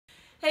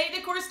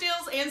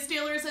and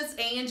Stealers, it's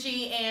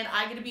Angie, and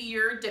I'm going to be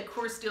your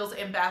Decor Steals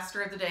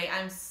Ambassador of the Day.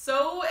 I'm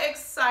so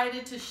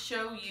excited to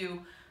show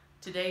you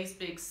today's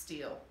big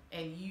steal,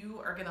 and you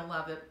are going to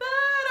love it, but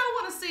I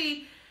want to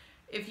see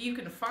if you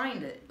can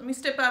find it. Let me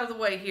step out of the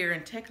way here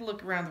and take a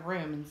look around the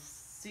room and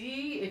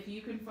see if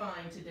you can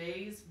find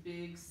today's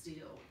big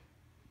steal.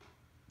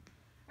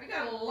 I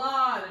got a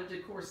lot of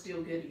Decor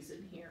Steal goodies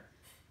in here.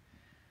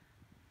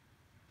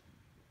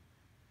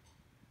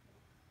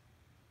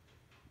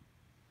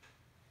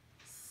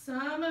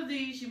 Some of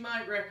these you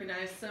might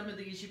recognize, some of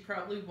these you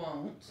probably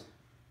won't.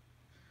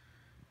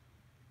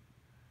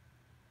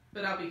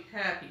 But I'll be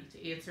happy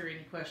to answer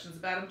any questions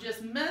about them.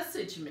 Just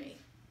message me.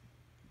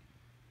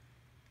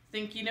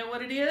 Think you know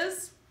what it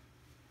is?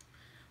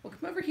 Well,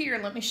 come over here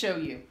and let me show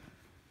you.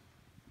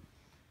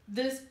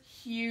 This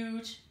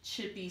huge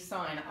chippy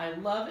sign. I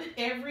love it.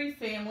 Every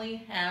family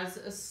has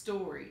a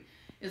story,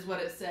 is what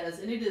it says.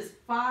 And it is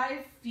 5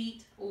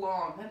 feet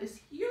long. That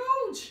is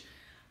huge.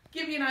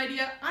 Give you an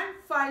idea, I'm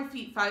 5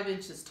 feet 5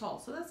 inches tall,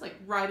 so that's like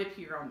right up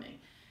here on me.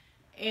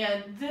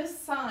 And this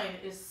sign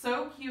is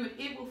so cute,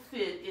 it will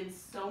fit in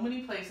so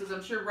many places.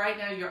 I'm sure right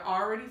now you're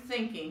already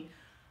thinking,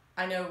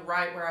 I know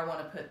right where I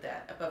want to put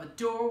that. Above a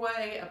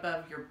doorway,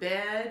 above your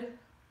bed,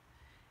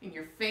 in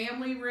your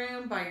family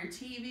room, by your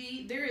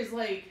TV. There is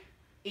like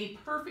a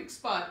perfect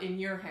spot in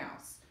your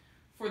house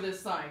for this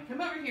sign.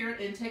 Come over here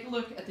and take a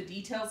look at the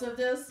details of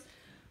this.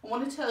 I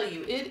want to tell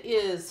you, it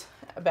is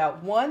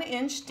about 1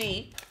 inch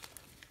deep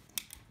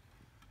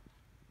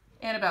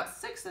and about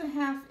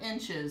 6.5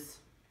 inches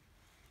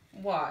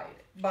wide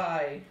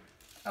by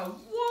a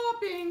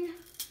whopping,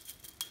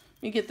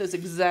 let me get this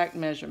exact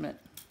measurement.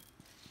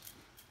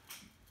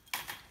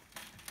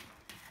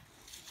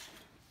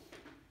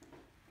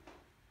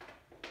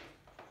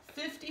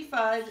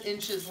 55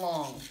 inches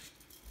long.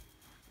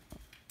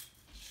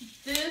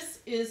 This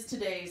is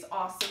today's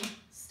awesome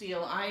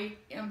steal. I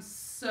am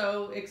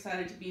so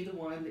excited to be the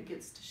one that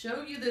gets to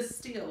show you this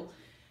steal,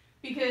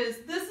 because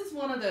this is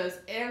one of those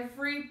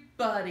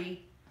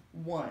everybody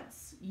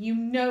wants. You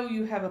know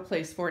you have a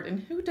place for it, and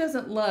who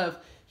doesn't love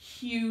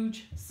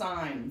huge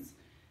signs?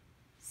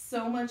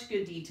 So much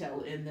good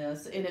detail in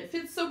this, and it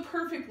fits so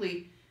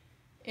perfectly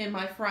in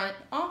my front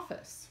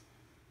office.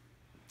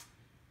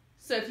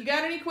 So if you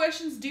got any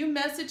questions, do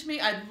message me.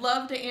 I'd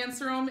love to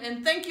answer them,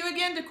 and thank you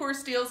again, Decor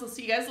Steals. I'll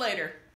see you guys later.